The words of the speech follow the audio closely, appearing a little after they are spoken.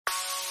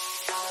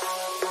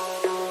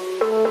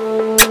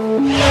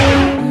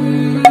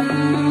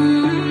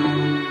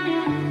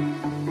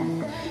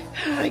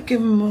Good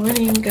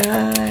morning,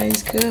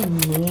 guys.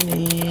 Good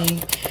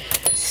morning.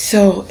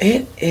 So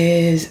it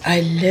is,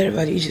 I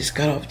literally just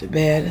got off the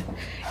bed.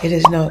 It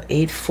is now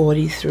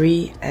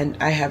 8:43 and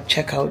I have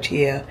checkout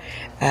here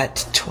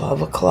at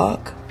 12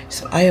 o'clock.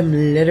 So I am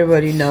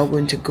literally now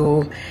going to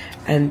go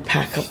and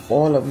pack up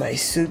all of my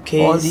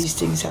suitcase. All these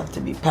things have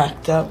to be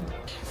packed up.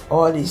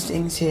 All these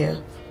things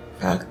here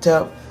packed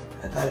up.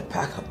 I gotta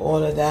pack up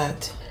all of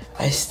that.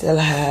 I still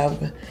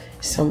have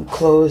some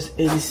clothes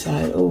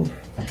inside. Oh,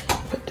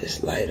 put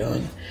this light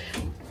on.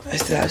 I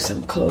still have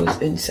some clothes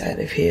inside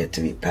of here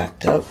to be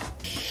packed up.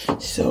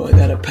 So I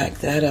gotta pack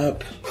that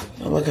up.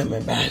 Oh, look at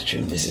my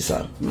bathroom. This is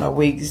my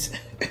wigs.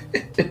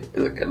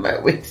 Look at my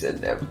wigs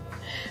in them.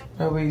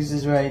 My wigs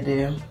is right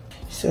there.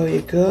 So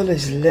your girl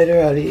is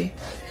literally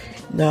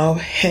now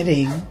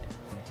getting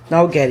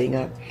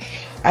up.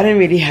 I didn't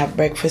really have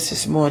breakfast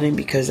this morning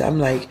because I'm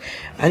like,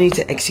 I need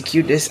to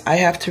execute this. I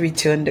have to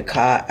return the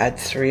car at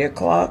 3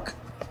 o'clock.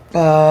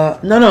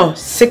 No,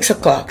 6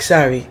 o'clock,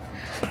 sorry.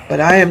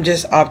 But I am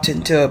just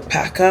opting to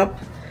pack up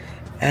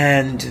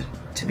and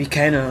to be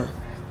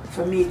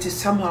for me to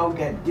somehow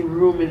get the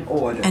room in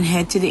order. And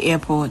head to the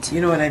airport.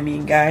 You know what I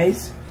mean,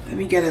 guys? Let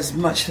me get as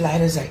much light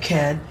as I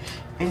can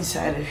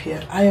inside of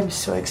here. I am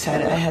so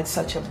excited. I had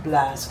such a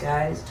blast,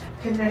 guys.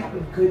 Connect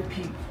with good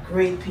people,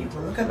 great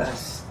people. Look at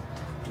us.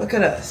 Look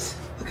at us.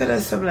 Look at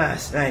us from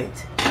last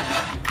night.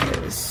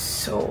 It was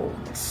so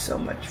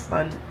much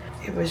fun.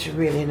 It was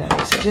really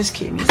nice. I just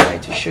came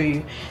inside to show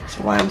you.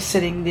 So while I'm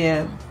sitting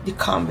there, the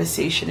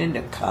conversation in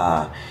the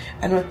car,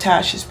 I know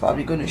Tasha's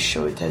probably going to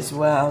show it as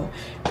well,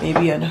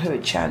 maybe on her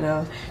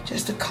channel.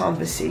 Just the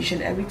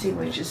conversation, everything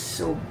was just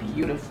so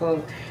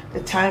beautiful. The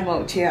time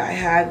out here I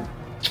had,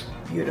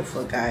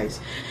 beautiful,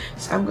 guys.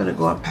 So I'm going to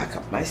go and pack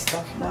up my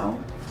stuff now.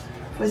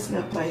 First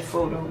up my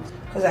photo,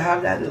 because I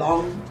have that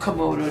long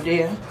Komodo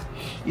there.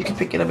 You can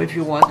pick it up if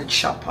you want at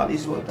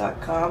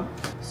StarPollyanna.com.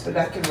 So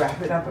that can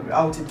wrap it up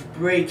without it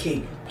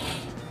breaking.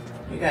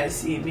 You guys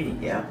see me,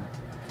 yeah?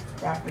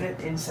 Wrapping it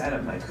inside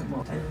of my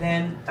Komodo. And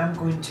then I'm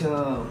going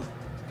to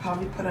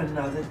probably put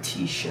another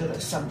t-shirt or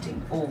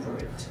something over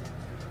it.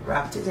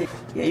 Wrapped it in.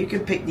 Yeah, you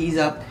can pick these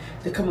up.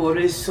 The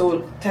Komodo is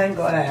so, thank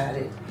God I had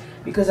it.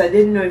 Because I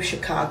didn't know if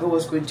Chicago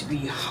was going to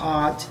be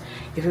hot,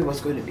 if it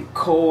was going to be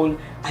cold.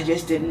 I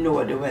just didn't know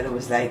what the weather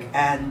was like.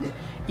 And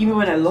even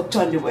when I looked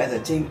on the weather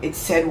thing, it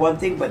said one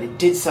thing, but it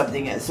did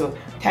something else. So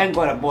thank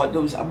God I bought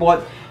those.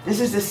 This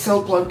is the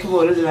silk one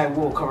Komodo that I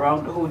walk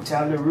around the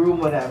hotel, the room,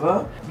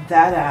 whatever.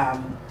 That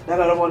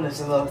other one is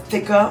a little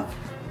thicker.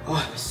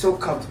 Oh, so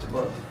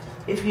comfortable.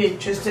 If you're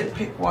interested,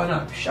 pick one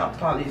up,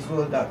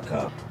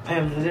 StarPollyanna.com. I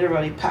am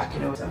literally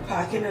packing out. I'm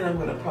packing and I'm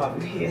going to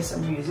probably hear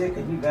some music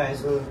and you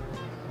guys will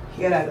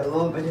hear that a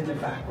little bit in the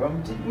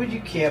background. Would you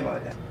care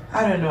about that?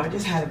 I don't know, I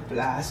just had a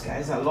blast,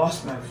 guys. I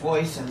lost my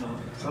voice and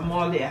from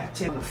all the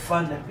activity, the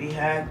fun that we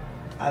had,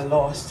 I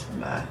lost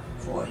my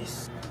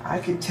voice. I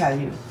can tell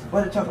you,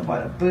 want to talk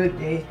about a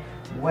birthday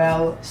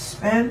well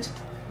spent,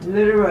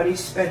 literally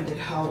spent it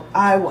how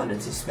I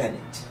wanted to spend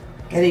it.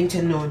 Getting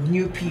to know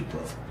new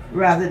people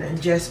rather than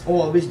just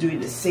always doing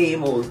the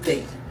same old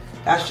thing.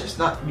 That's just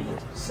not me.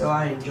 So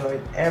I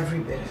enjoyed every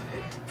bit of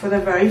it. For the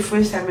very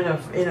first time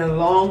in a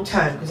long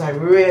time, because I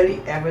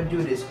rarely ever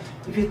do this.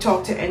 If you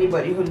talk to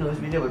anybody who knows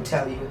me, they will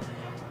tell you.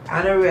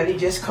 I don't really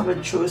just come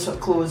and throw some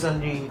clothes on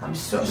me. I'm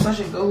such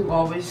a girl who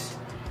always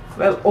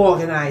well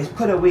organized.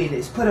 Put away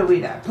this, put away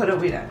that, put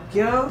away that.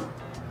 Girl,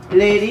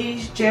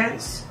 ladies,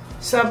 gents,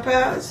 some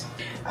pals.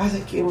 As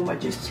I came home, I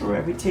just threw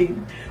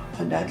everything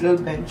on that little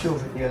bench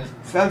over there.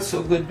 Felt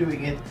so good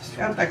doing it. It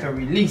felt like a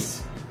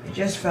release. It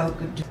just felt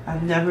good.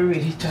 I've never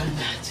really done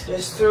that.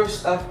 Just throw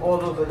stuff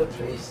all over the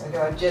place. Like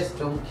I just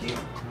don't care.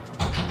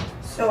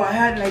 So I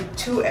had like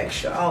 2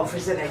 extra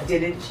outfits that I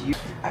didn't use.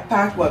 I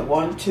packed what,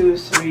 1, 2,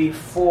 3,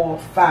 4,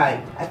 5.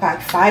 I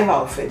packed 5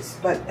 outfits,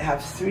 but I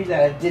have 3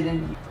 that I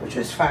didn't use, which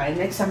was fine.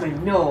 Next time I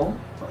know,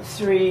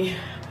 3,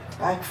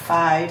 pack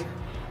 5,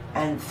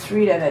 and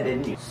 3 that I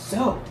didn't use.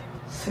 So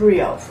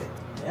 3 outfits.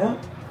 Yeah.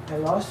 I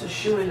lost a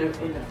shoe in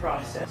the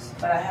process,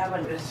 but I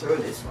haven't been through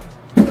this one.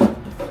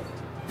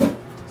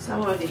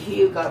 Some of the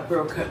heel got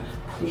broken.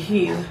 The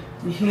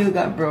heel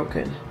got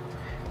broken.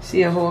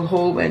 See, a whole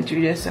hole went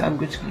through there, so I'm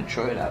just gonna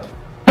throw it out.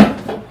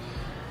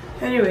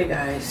 Anyway,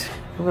 guys,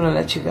 I'm gonna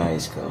let you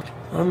guys go.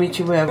 I'll meet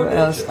you wherever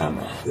else I'm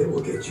at. It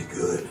will get you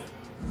good.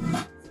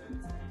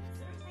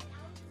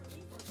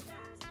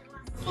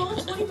 Full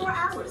 24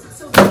 hours,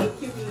 so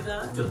thank you,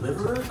 Viva.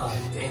 Deliverer of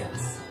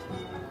dance.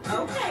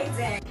 Okay,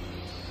 then.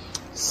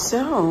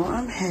 So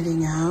I'm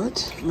heading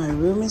out. My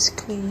room is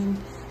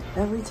clean.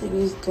 Everything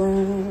is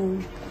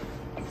done.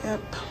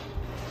 Yep.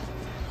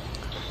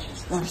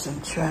 Just left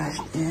some trash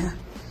there.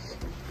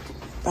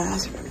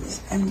 Bathroom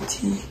is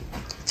empty.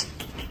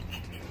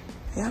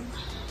 Yep.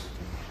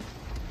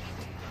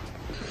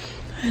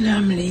 And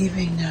I'm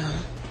leaving now.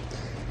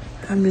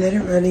 I'm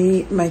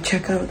literally, my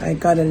checkout, I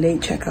got a late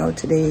checkout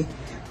today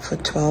for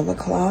 12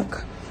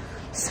 o'clock.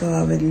 So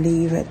I would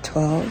leave at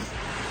 12.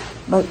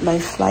 But my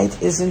flight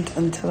isn't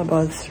until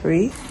about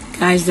 3.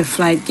 Guys, the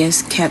flight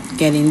just kept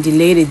getting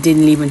delayed. It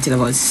didn't leave until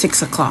about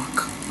 6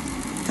 o'clock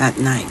that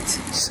night.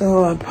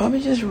 So I'll probably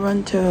just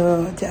run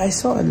to... I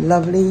saw a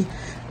lovely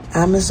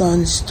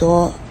Amazon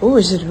store. Oh,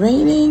 is it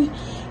raining?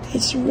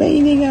 It's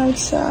raining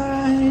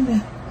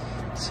outside.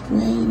 It's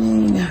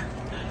raining.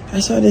 I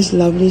saw this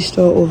lovely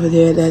store over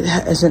there that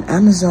has an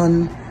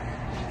Amazon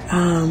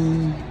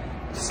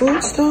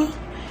food store.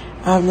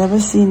 I've never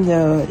seen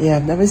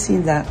I've never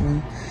seen that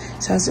one.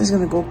 So I was just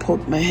gonna go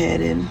poke my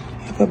head in.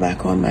 I put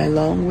back on my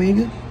long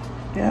wig.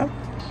 Yeah.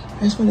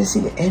 I just want to see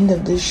the end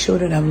of this show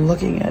that I'm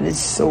looking at. It's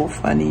so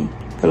funny.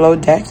 Below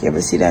Deck. You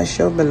ever see that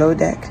show, Below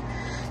Deck?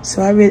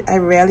 So I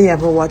rarely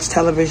ever watch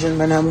television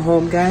when I'm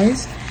home,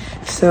 guys.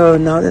 So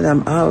now that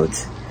I'm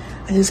out,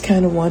 I just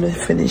kind of want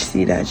to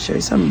see that show.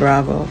 It's on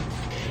Bravo.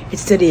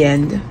 It's to the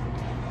end.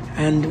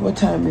 And what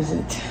time is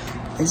it?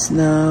 It's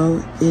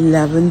now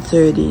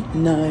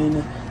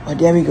 11:39. Oh,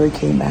 there we go. It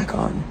came back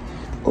on.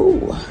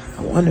 Oh,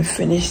 I want to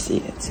finish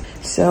it.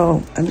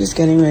 So I'm just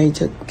getting ready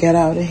to get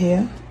out of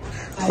here.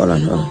 Hold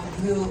on.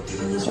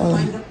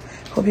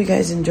 Hope you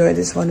guys enjoyed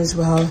this one as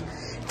well.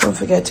 Don't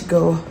forget to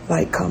go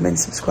like, comment,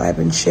 subscribe,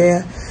 and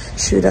share.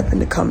 Shoot up in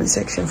the comment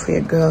section for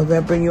your girl.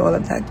 We'll bring you all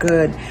of that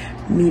good,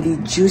 meaty,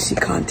 juicy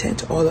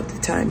content all of the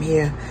time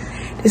here.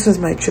 This was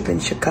my trip in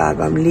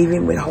Chicago. I'm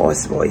leaving with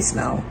hoarse voice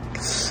now.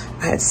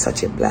 I had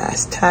such a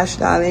blast. Tash,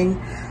 darling,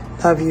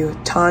 love you.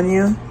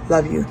 Tanya,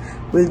 love you.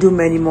 We'll do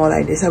many more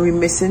like this. Are we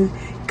missing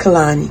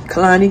Kalani?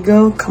 Kalani,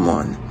 girl, come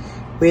on.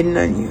 Waiting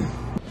on you.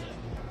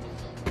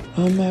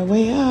 On my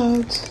way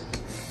out.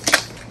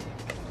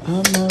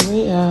 On my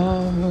way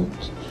out.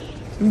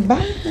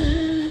 Bye.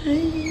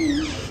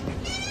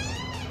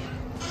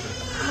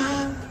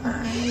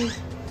 Bye.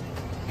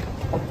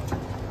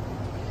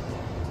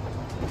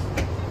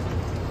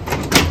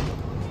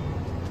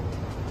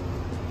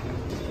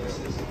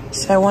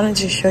 So I wanted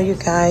to show you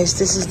guys,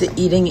 this is the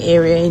eating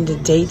area in the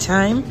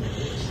daytime.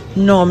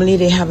 Normally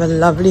they have a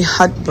lovely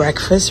hot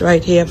breakfast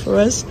right here for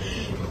us.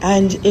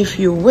 And if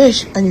you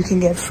wish, and you can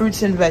get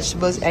fruits and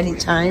vegetables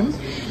anytime.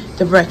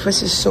 The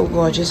breakfast is so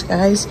gorgeous,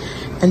 guys.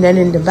 And then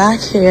in the back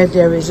here,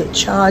 there is a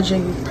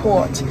charging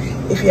port.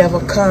 If you have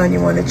a car and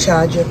you want to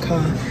charge your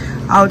car.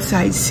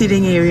 Outside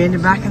seating area in the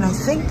back. And I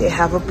think they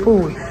have a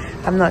pool.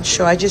 I'm not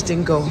sure. I just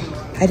didn't go.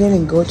 I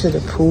didn't go to the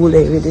pool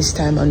area this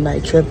time on my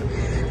trip.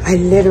 I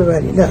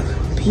literally, look,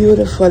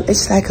 beautiful.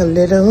 It's like a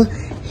little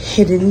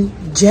hidden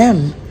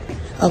gem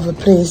of a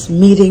place.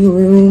 Meeting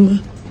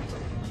room.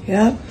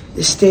 Yep.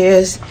 The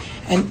stairs.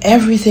 And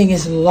everything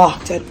is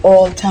locked at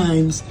all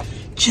times.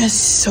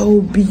 Just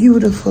so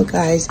beautiful,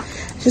 guys.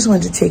 I just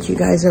wanted to take you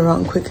guys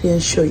around quickly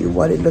and show you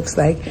what it looks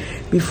like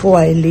before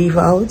I leave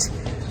out.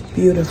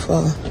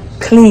 Beautiful.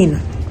 Clean.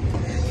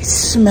 It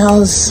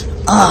smells.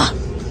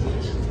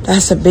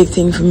 That's a big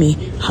thing for me.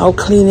 How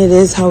clean it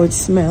is, how it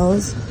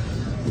smells.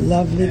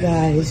 Lovely,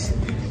 guys.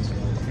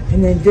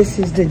 And then this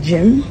is the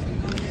gym,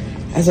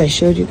 as I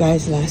showed you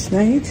guys last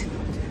night.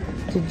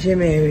 The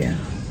gym area.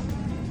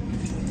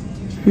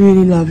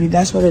 Really lovely.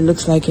 That's what it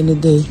looks like in the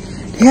day.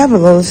 They have a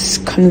little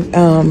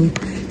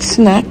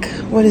snack.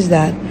 What is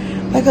that?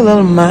 Like a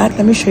little mat.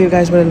 Let me show you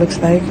guys what it looks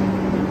like.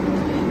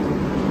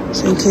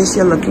 So in case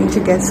you're looking to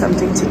get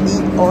something to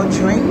eat or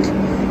drink,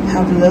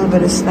 have a little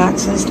bit of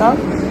snacks and stuff.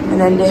 And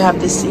then they have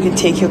this, you can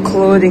take your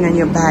clothing and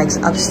your bags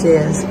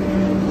upstairs.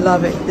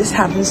 Love it. This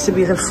happens to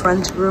be the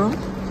front room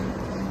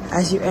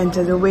as you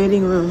enter the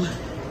waiting room.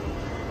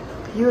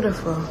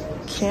 Beautiful.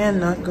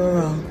 Cannot go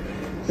wrong.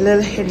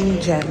 Little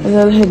hidden gem. A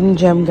little hidden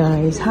gem,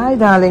 guys. Hi,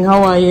 darling.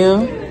 How are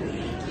you?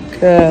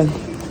 Good.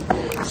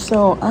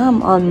 So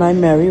I'm on my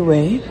merry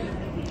way.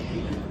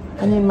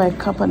 I need my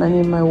cup and I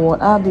need my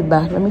water. I'll be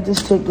back. Let me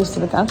just take this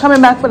to the car. I'm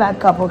coming back for that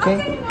cup,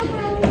 okay?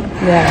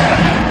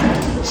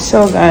 Yeah.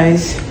 So,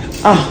 guys.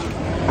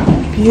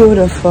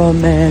 Beautiful,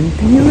 man.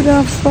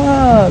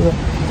 Beautiful.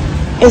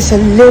 It's a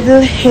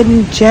little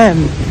hidden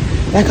gem.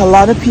 Like a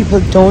lot of people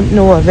don't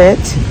know of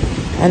it.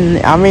 And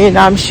I mean,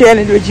 I'm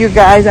sharing it with you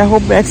guys. I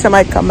hope next time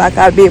I come back,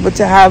 I'll be able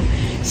to have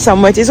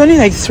somewhere. It's only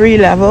like 3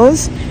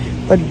 levels,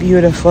 but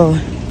beautiful,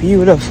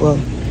 beautiful,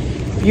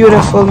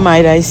 beautiful,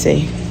 might I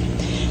say.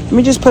 Let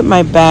me just put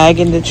my bag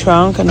in the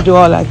trunk and do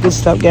all that good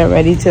stuff. Get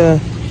ready to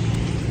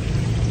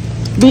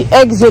be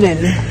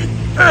exiting.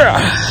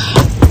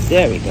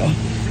 There we go.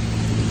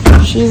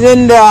 She's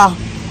in there.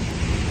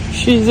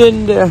 She's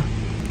in there.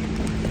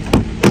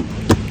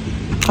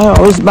 I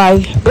always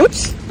buy,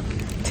 oops,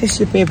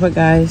 tissue paper,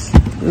 guys.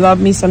 Love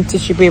me some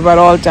tissue paper at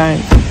all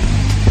times.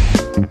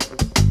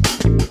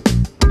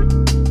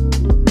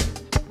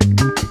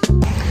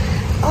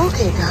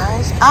 Okay,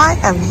 guys, I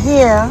am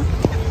here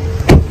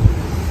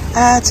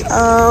at,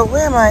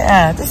 where am I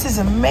at? This is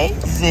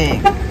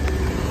amazing.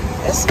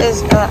 This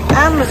is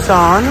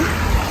Amazon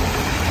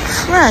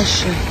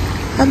Fresh.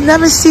 I've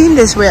never seen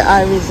this where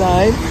I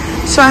reside,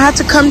 so I had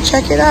to come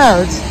check it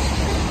out.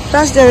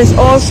 Plus, there is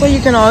also,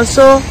 you can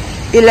also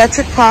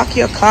electric park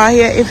your car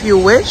here if you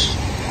wish.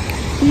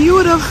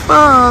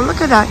 Beautiful.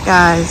 Look at that,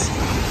 guys.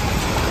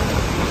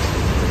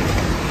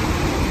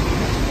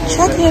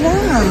 Check it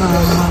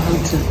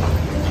out.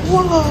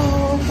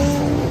 Whoa.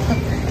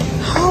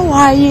 How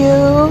are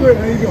you? Good,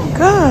 how you doing?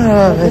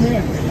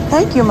 Good.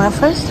 Thank you, my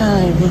first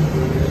time.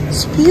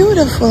 It's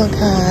beautiful,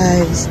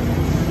 guys.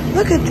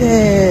 Look at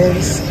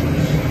this.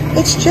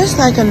 It's just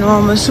like a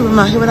normal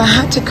supermarket, but I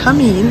had to come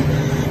in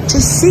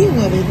to see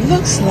what it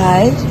looks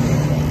like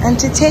and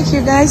to take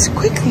you guys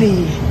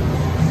quickly.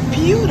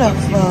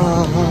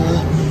 Beautiful.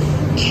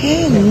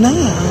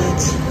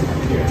 Cannot.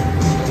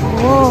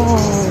 Whoa.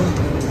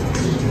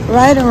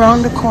 Right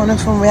around the corner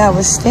from where I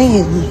was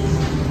staying.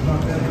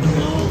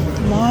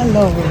 My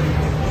Lord.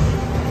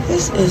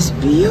 This is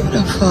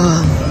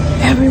beautiful.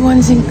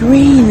 Everyone's in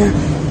green.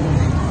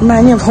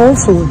 Remind me of Whole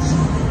Foods.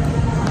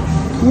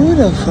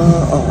 Beautiful.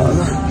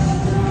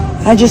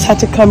 I just had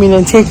to come in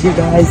and take you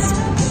guys.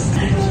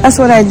 That's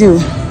what I do.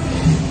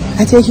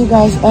 I take you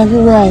guys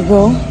everywhere I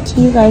go.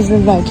 So you guys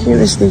live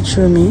vicariously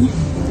through me.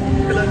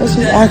 This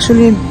is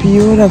actually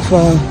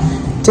beautiful.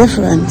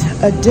 Different.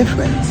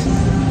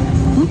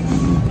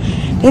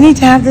 They need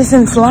to have this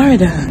in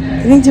Florida.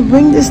 They need to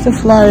bring this to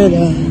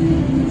Florida.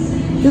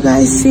 You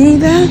guys see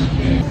that?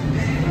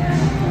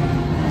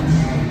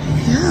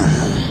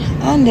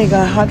 Yeah. And they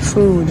got hot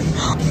food.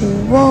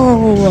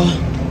 Whoa.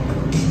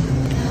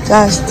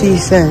 That's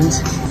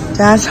decent.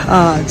 That's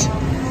hot.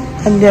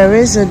 And there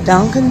is a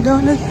Dunkin'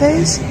 Donut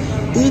place.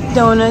 Eat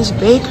Donuts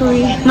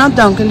Bakery. Not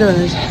Dunkin'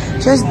 Donuts.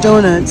 Just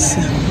donuts.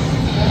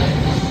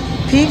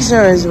 Pizza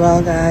as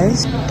well,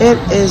 guys. It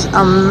is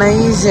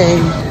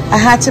amazing. I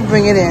had to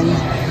bring it in.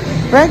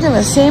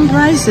 Regular, same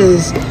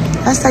prices.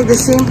 That's like the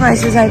same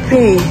prices I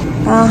pay.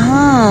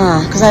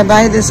 Because I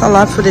buy this a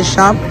lot for the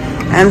shop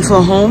and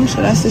for home.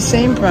 So that's the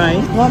same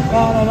price. Not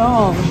bad at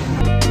all.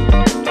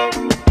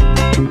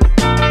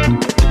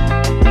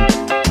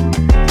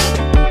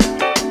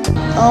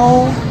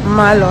 Oh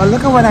my Lord,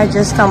 look at what I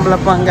just stumbled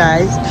upon,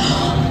 guys.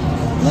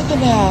 Look at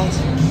that.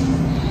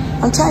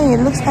 I'm telling you,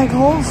 it looks like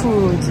Whole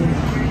Foods.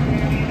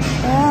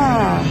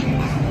 Yeah,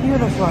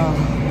 beautiful.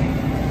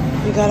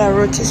 We got our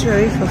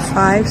rotisserie for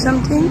 $5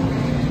 something.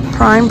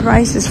 Prime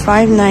price is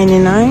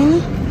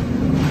 $5.99.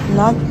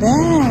 Not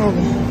bad.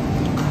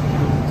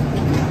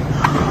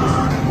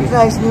 You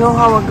guys know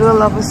how a girl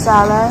loves a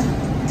salad?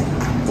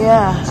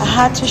 Yeah, I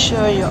had to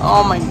show you.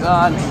 Oh my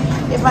God.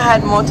 If I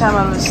had more time,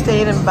 I would have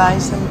stayed and buy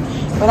some.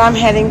 But I'm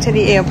heading to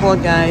the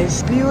airport,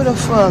 guys.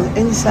 Beautiful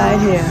inside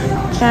here.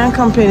 Can't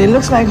complain. It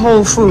looks like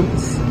Whole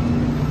Foods.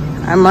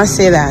 I must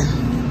say that.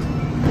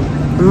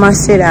 I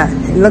must say that.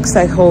 It looks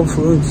like Whole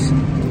Foods.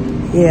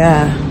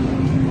 Yeah.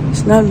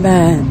 It's not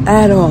bad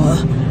at all.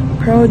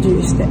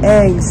 Produce, the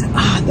eggs,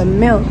 the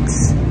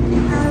milks.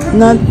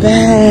 Not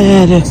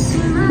bad.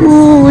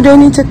 Ooh, they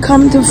need to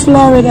come to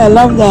Florida. I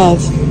love that.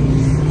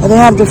 Oh, they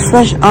have the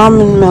fresh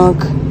almond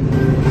milk.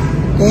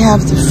 They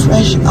have the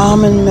fresh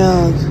almond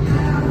milk.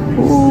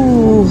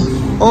 Ooh,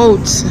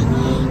 oats.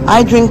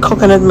 I drink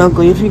coconut milk.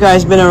 If you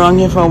guys been around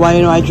here for a while,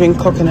 you know I drink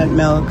coconut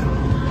milk.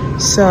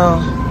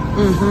 So,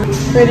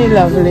 pretty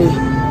lovely.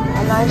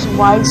 A nice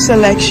wide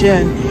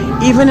selection,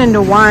 even in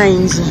the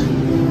wines.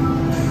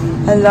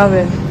 I love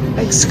it.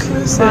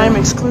 Exclusive. Prime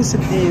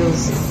exclusive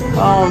deals.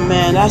 Oh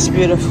man, that's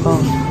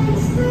beautiful.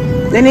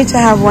 They need to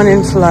have one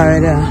in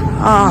Florida.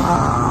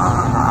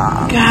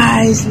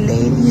 Guys,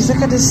 ladies,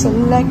 look at the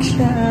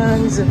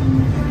selections.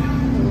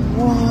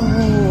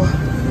 Whoa.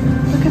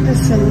 Look at the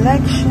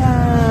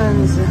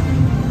selections.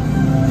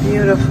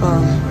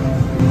 Beautiful.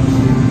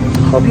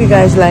 Hope you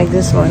guys like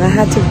this one. I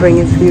had to bring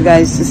it for you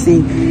guys to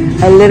see.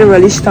 I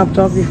literally stopped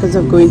off because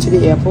of going to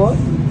the airport.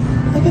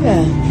 Look at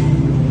that.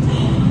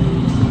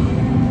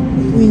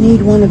 We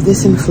need one of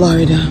this in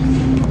Florida.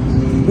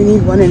 We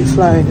need one in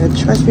Florida.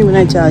 Trust me when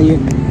I tell you.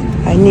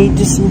 I need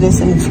to see this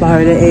in the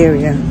Florida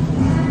area.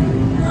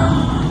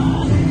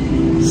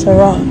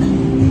 Ciroc.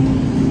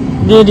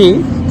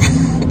 Diddy.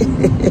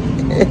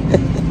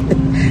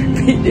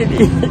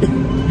 Diddy.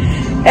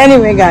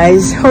 Anyway,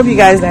 guys, hope you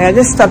guys like. I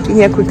just stopped in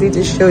here quickly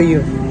to show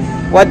you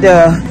what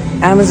the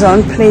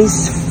Amazon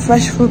place,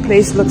 fresh food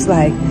place looks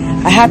like.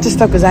 I had to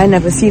stop because I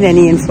never seen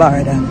any in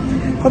Florida.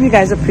 Hope you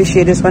guys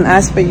appreciate this one.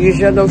 As per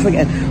usual, don't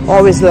forget,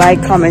 always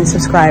like, comment,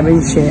 subscribe,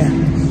 and share.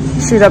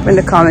 Shoot up in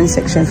the comment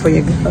section for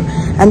you.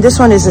 And this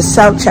one is a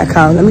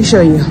self-checkout. Let me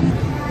show you.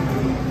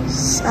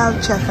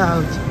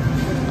 Self-checkout.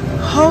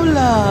 Hold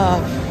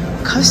up.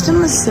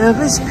 Customer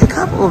service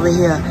pickup over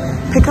here.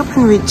 Pickup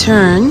and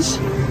returns.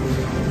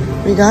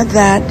 We got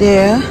that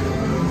there.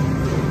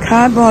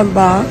 Cardboard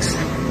box.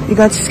 We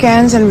got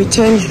scans and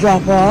returns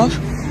drop off.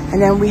 And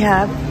then we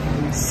have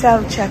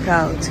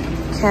self-checkout.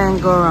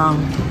 Can't go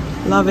wrong.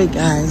 Love it,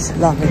 guys.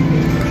 Love it.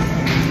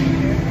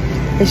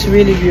 It's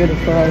really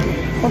beautiful.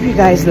 Hope you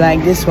guys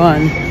like this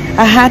one.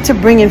 I had to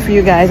bring it for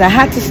you guys. I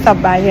had to stop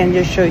by here and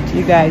just show it to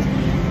you guys.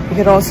 You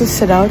could also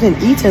sit out and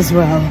eat as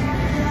well.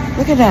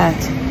 Look at that.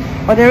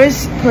 Oh, there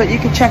is, you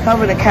can check out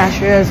with the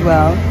cashier as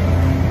well.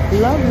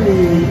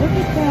 Lovely. Look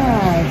at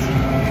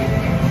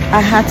that. I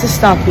had to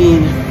stop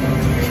in.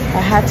 I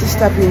had to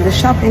stop in the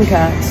shopping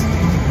cart.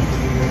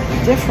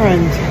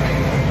 Different.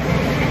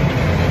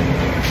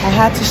 I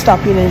had to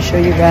stop in and show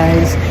you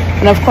guys.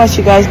 And of course,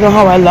 you guys know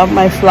how I love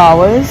my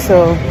flowers,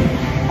 so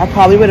I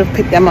probably would have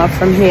picked them up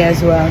from here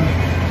as well.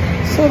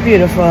 So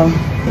beautiful.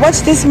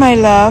 What's this, my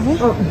love?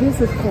 Oh, this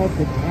is called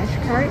the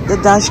dash cart. The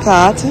dash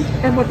cart.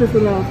 And what this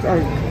allows our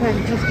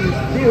client customers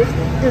to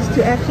do is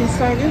to actually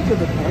sign into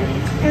the cart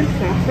and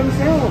shop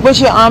themselves. With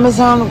your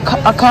Amazon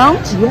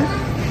account? Yes.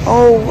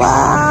 Oh, And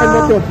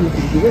wow. what you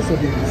can do is you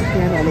can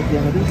scan all of the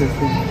items that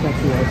you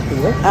asked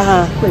for,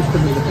 place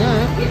them in the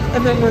bag,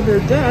 and then when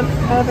they're done,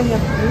 all they have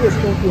to do is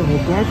go through a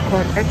dash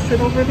cart exit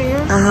over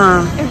there,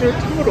 and their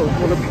total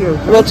will appear.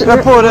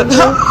 Report it.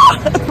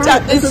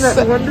 Isn't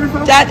that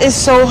wonderful? That is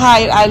so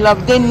high. I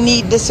love. They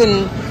need this,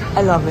 and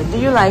I love it. Do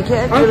you like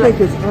it? I think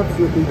it's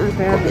absolutely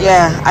fabulous.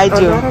 Yeah, I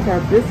do. A lot of our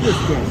business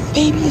guests.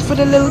 Babies for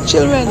the little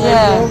children.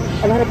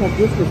 A lot of our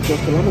business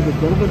guests, a lot of the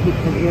gentlemen who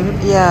come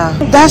in. Yeah,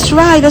 that's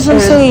right. That's what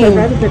I'm saying. So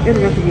rather than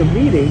interrupting a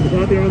meeting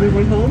while they're on their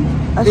way home,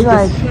 That's they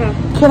right. just shop.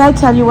 Can I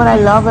tell you what I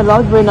love? A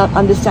lot of people are not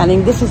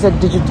understanding. This is a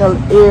digital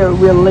era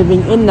we're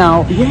living in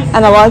now,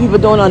 and a lot of people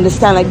don't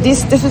understand. Like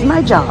this is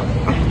my job,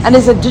 and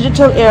it's a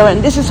digital era,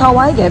 and this is how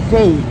I get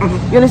paid.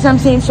 You understand what I'm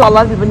saying? So a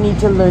lot of people need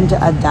to learn to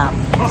adapt.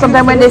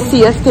 Sometimes when they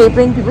see us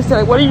taping, people say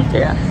like, "What are you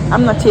doing?"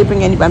 I'm not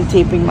taping anybody. I'm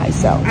taping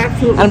myself.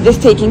 Absolutely. I'm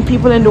just taking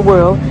people in the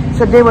world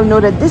so they will know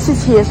that this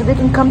is here, so they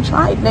can come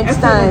try it next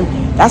time.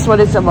 That's what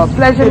it's about.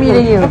 Pleasure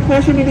meeting you. A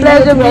pleasure meeting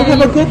Pleasure you. meeting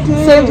Have a you. good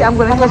day. Same thing. I'm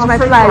gonna catch my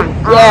Have a flight.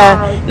 safe one. Yeah.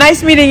 Bye.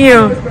 Nice meeting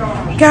you.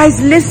 Guys,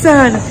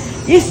 listen.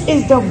 This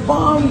is the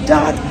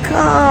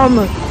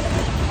bomb.com.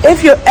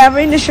 If you're ever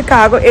in the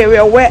Chicago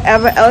area,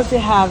 wherever else they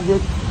have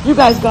this, you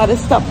guys gotta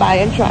stop by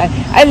and try.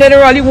 I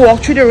literally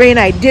walked through the rain.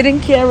 I didn't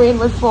care rain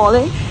was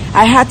falling.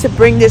 I had to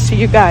bring this to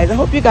you guys. I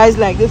hope you guys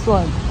like this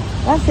one.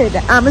 That's it,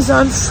 the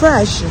Amazon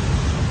Fresh.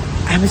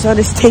 Amazon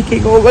is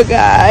taking over,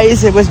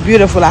 guys. It was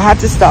beautiful. I had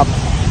to stop.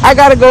 I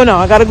gotta go now.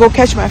 I gotta go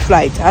catch my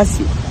flight. I'll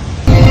see.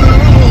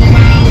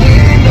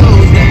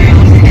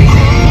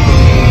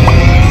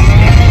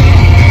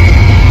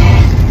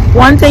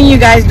 One thing you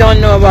guys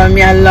don't know about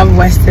me, I love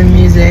Western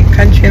music,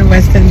 country and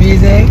Western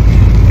music.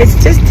 It's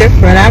just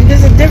different. I'm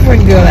just a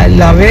different girl. I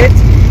love it.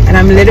 And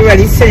I'm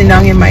literally sitting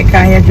down in my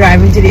car here,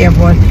 driving to the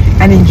airport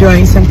and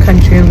enjoying some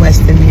country and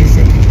Western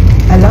music.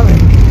 I love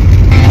it.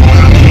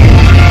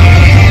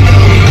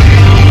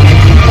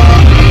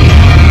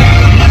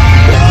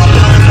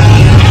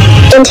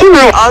 Into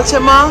my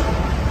Altima,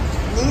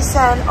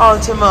 Nissan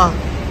Altima,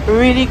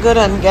 really good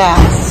on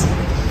gas.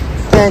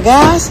 The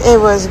gas, it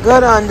was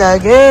good on the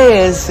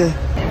gas.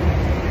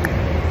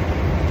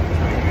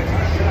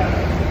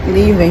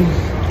 Leaving.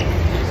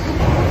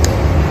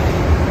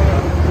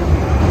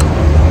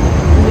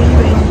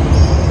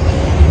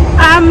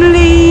 I'm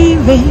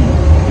leaving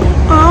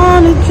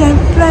on a jet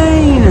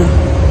plane.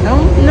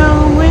 Don't know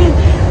when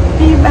I'll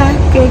be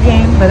back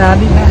again, but I'll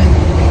be back.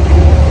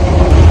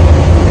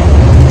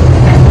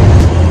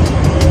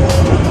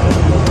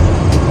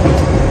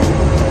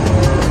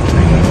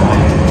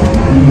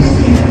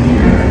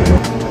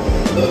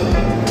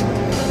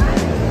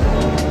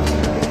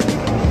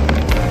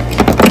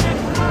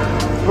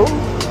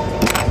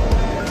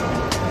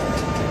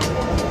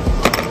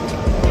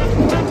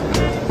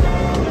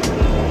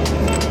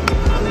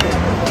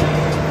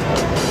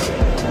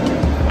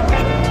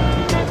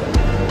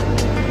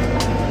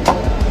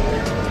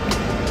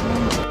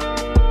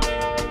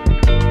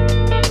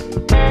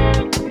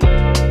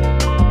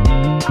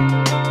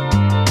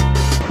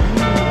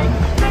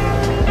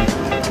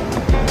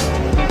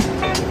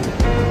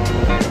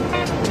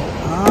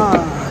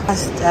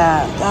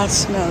 That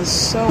smells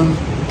so.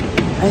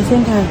 I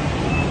think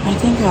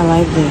I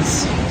like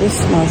this. This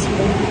smells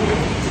good.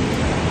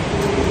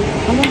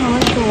 I wonder how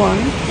much for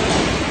one.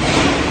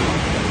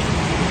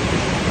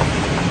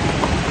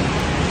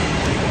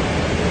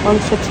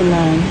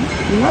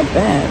 $159. Not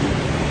bad.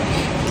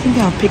 I think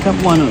I'll pick up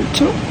one or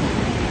two.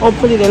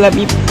 Hopefully they'll let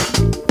me.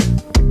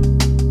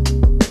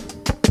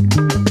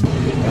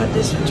 Got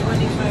this for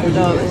 $25,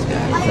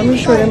 guys. Let me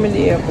show them in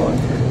the airport.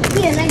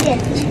 here, like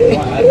this.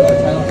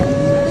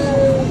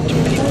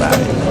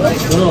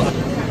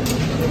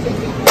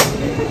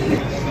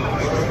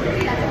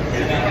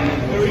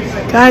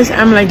 Guys,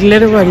 I'm like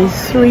literally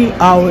 3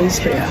 hours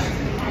here.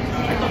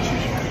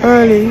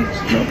 Early,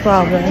 no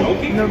problem,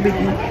 no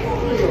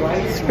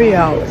biggie. 3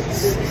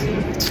 hours.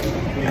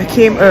 I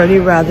came early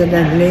rather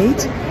than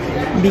late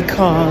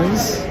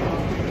because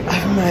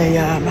of my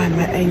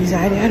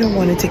anxiety. I don't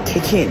want it to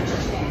kick in.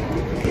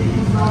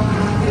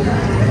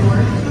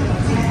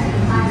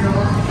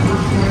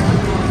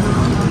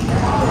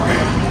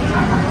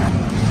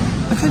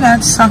 Look at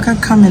that sucker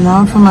coming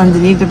out from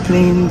underneath the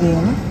plane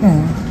there. Look at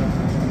that.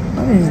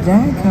 What is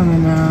that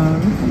coming out?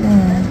 Look at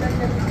that.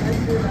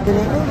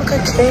 Oh, look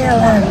at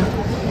KLM.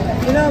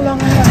 You know how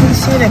long I haven't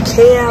seen a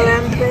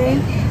KLM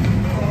plane?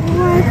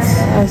 What?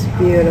 That's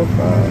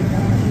beautiful.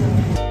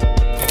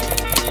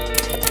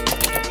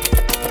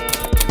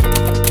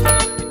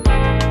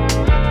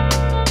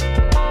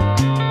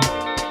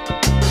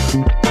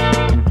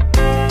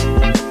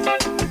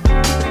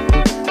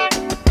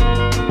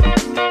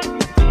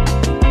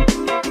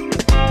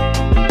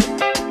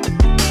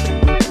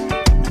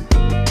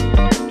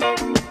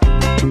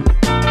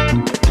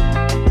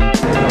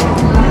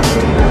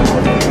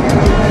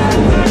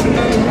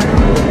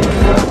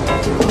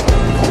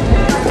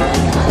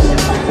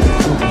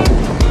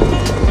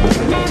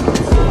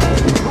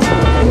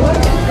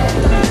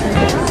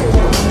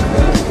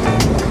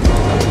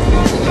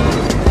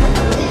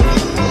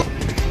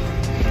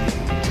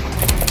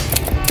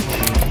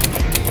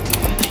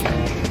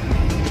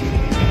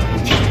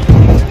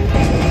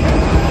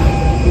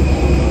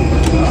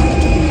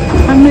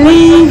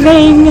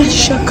 leaving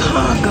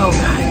Chicago,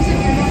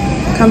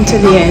 guys. Come to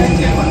the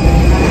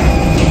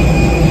end.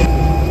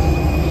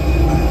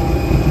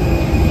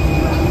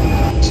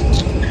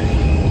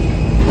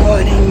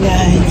 Morning,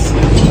 guys.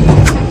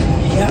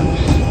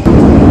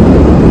 Yep.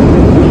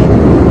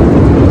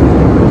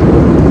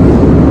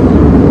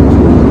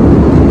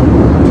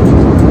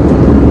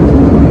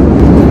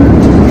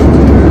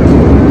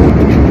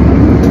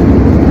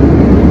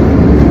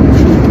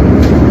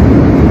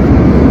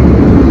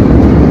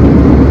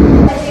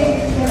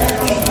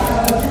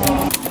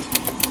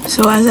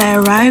 So as I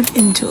arrived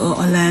into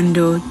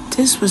Orlando,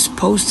 this was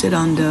posted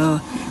on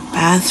the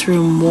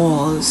bathroom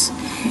walls,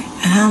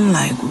 and I'm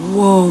like,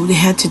 whoa, they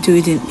had to do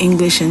it in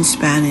English and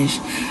Spanish.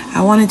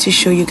 I wanted to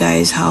show you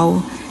guys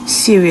how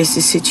serious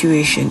the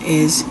situation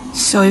is.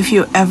 So if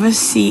you ever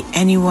see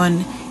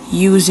anyone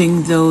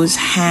using those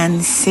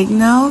hand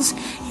signals,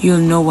 you'll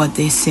know what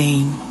they're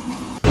saying.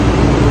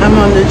 I'm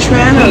on the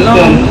train alone.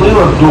 Stand clear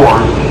of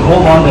doors and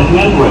hold on to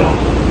handrails.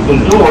 The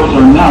doors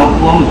are now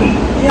closing.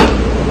 Yep.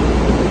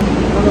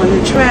 I'm on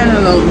the train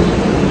alone.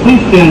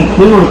 Please stand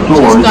clear of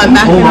doors Just got and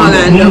back hold in on to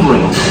Orlando.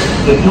 handrails.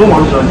 The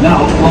doors are now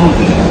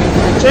closing.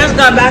 Just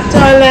got back to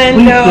Please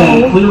Orlando.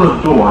 stand clear of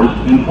doors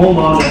and hold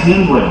on to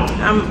handrails.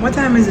 What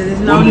time is it? It's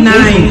now When the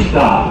 9. engine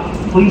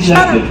stops, please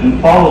Shut exit up.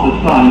 and follow the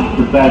signs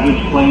to baggage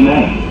claim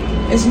A.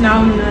 It's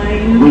now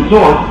 9.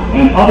 Resort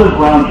and other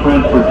ground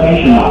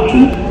transportation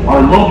options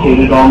are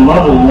located on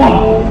level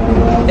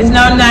 1. It's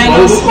now 9.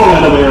 Let's go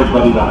out of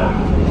everybody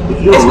died.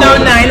 It's now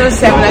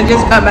 9:07. I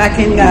just got back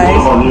in, guys.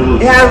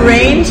 It had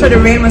rain, so the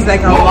rain was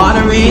like a lot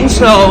of rain,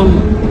 so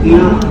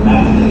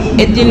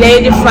it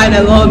delayed the flight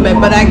a little bit,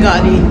 but I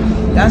got it.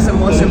 That's the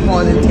most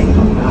important thing.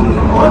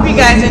 Hope you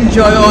guys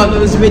enjoy all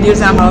those videos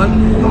about.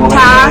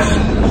 Tash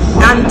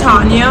and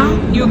Tanya,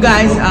 you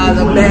guys are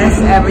the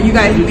best ever. You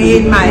guys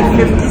made my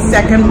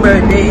 52nd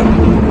birthday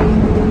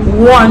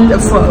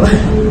wonderful.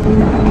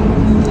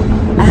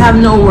 I have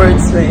no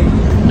words for it.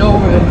 No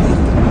words.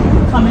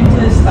 Coming to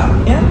the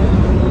stop, yeah?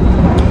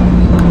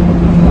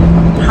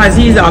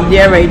 Hazi's up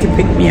there ready to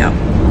pick me up.